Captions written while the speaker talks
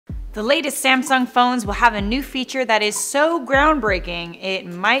The latest Samsung phones will have a new feature that is so groundbreaking, it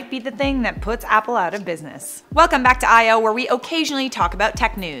might be the thing that puts Apple out of business. Welcome back to I.O., where we occasionally talk about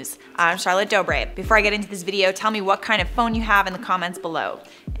tech news. I'm Charlotte Dobre. Before I get into this video, tell me what kind of phone you have in the comments below.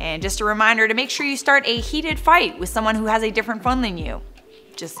 And just a reminder to make sure you start a heated fight with someone who has a different phone than you.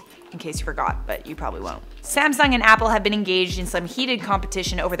 Just in case you forgot, but you probably won't. Samsung and Apple have been engaged in some heated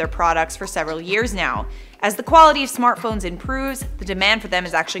competition over their products for several years now. As the quality of smartphones improves, the demand for them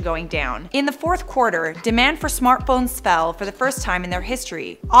is actually going down. In the fourth quarter, demand for smartphones fell for the first time in their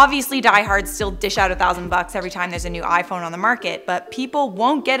history. Obviously, diehards still dish out $1,000 every time there's a new iPhone on the market, but people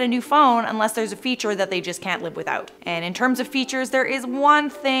won't get a new phone unless there's a feature that they just can't live without. And in terms of features, there is one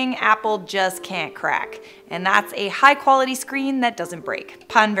thing Apple just can't crack, and that's a high-quality screen that doesn't break.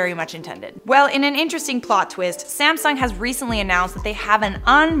 Pun very much intended. Well, in an interesting plot twist, Samsung has recently announced that they have an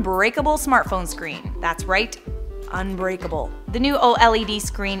unbreakable smartphone screen. That's right, unbreakable. The new OLED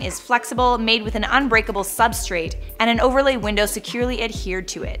screen is flexible, made with an unbreakable substrate, and an overlay window securely adhered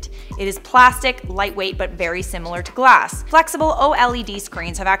to it. It is plastic, lightweight, but very similar to glass. Flexible OLED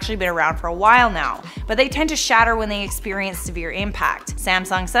screens have actually been around for a while now, but they tend to shatter when they experience severe impact.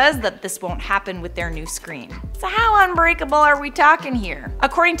 Samsung says that this won't happen with their new screen. So how unbreakable are we talking here?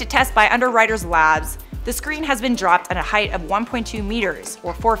 According to tests by Underwriters Labs, the screen has been dropped at a height of 1.2 meters,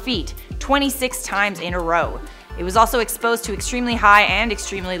 or 4 feet, 26 times in a row. It was also exposed to extremely high and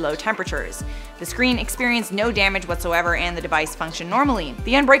extremely low temperatures. The screen experienced no damage whatsoever and the device functioned normally.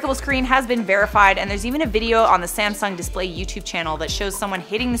 The unbreakable screen has been verified, and there's even a video on the Samsung Display YouTube channel that shows someone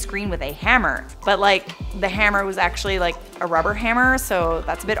hitting the screen with a hammer. But the hammer was actually a rubber hammer, so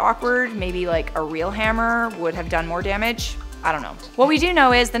that's a bit awkward. Maybe a real hammer would have done more damage. I don't know. What we do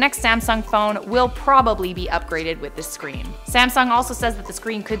know is the next Samsung phone will probably be upgraded with this screen. Samsung also says that the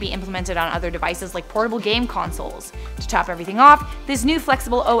screen could be implemented on other devices like portable game consoles. To top everything off, this new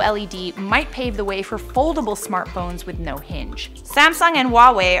flexible OLED might pave the way for foldable smartphones with no hinge. Samsung and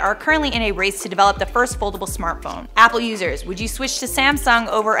Huawei are currently in a race to develop the first foldable smartphone. Apple users, would you switch to Samsung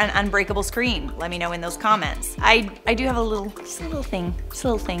over an unbreakable screen? Let me know in those comments. I do have just a little thing.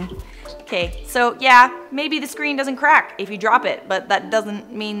 Okay, so yeah, maybe the screen doesn't crack if you drop it, but that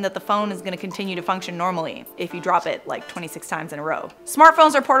doesn't mean that the phone is going to continue to function normally if you drop it 26 times in a row.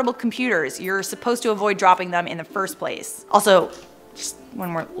 Smartphones are portable computers. You're supposed to avoid dropping them in the first place. Also, just one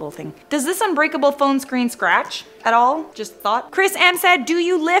more little thing. Does this unbreakable phone screen scratch at all? Just thought. Chris M said, do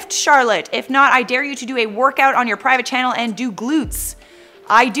you lift, Charlotte? If not, I dare you to do a workout on your private channel and do glutes.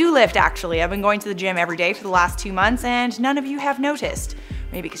 I do lift, actually. I've been going to the gym every day for the last 2 months, and none of you have noticed.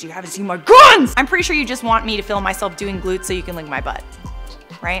 Maybe because you haven't seen my guns! I'm pretty sure you just want me to film myself doing glutes so you can lick my butt.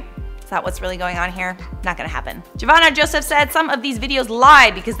 Right? Is that what's really going on here? Not gonna happen. Giovanna Joseph said some of these videos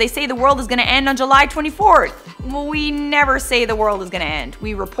lie because they say the world is gonna end on July 24th. Well, we never say the world is gonna end.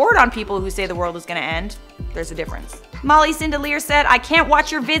 We report on people who say the world is gonna end. There's a difference. Molly Cindelier said, I can't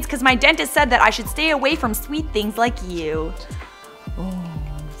watch your vids because my dentist said that I should stay away from sweet things like you. Oh,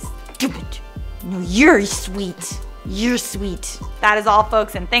 stupid. No, you're sweet. You're sweet. That is all,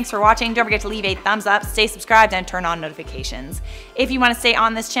 folks, and thanks for watching. Don't forget to leave a thumbs up, stay subscribed, and turn on notifications. If you want to stay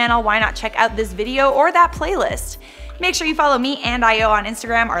on this channel, why not check out this video or that playlist? Make sure you follow me and IO on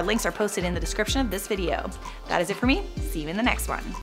Instagram. Our links are posted in the description of this video. That is it for me. See you in the next one.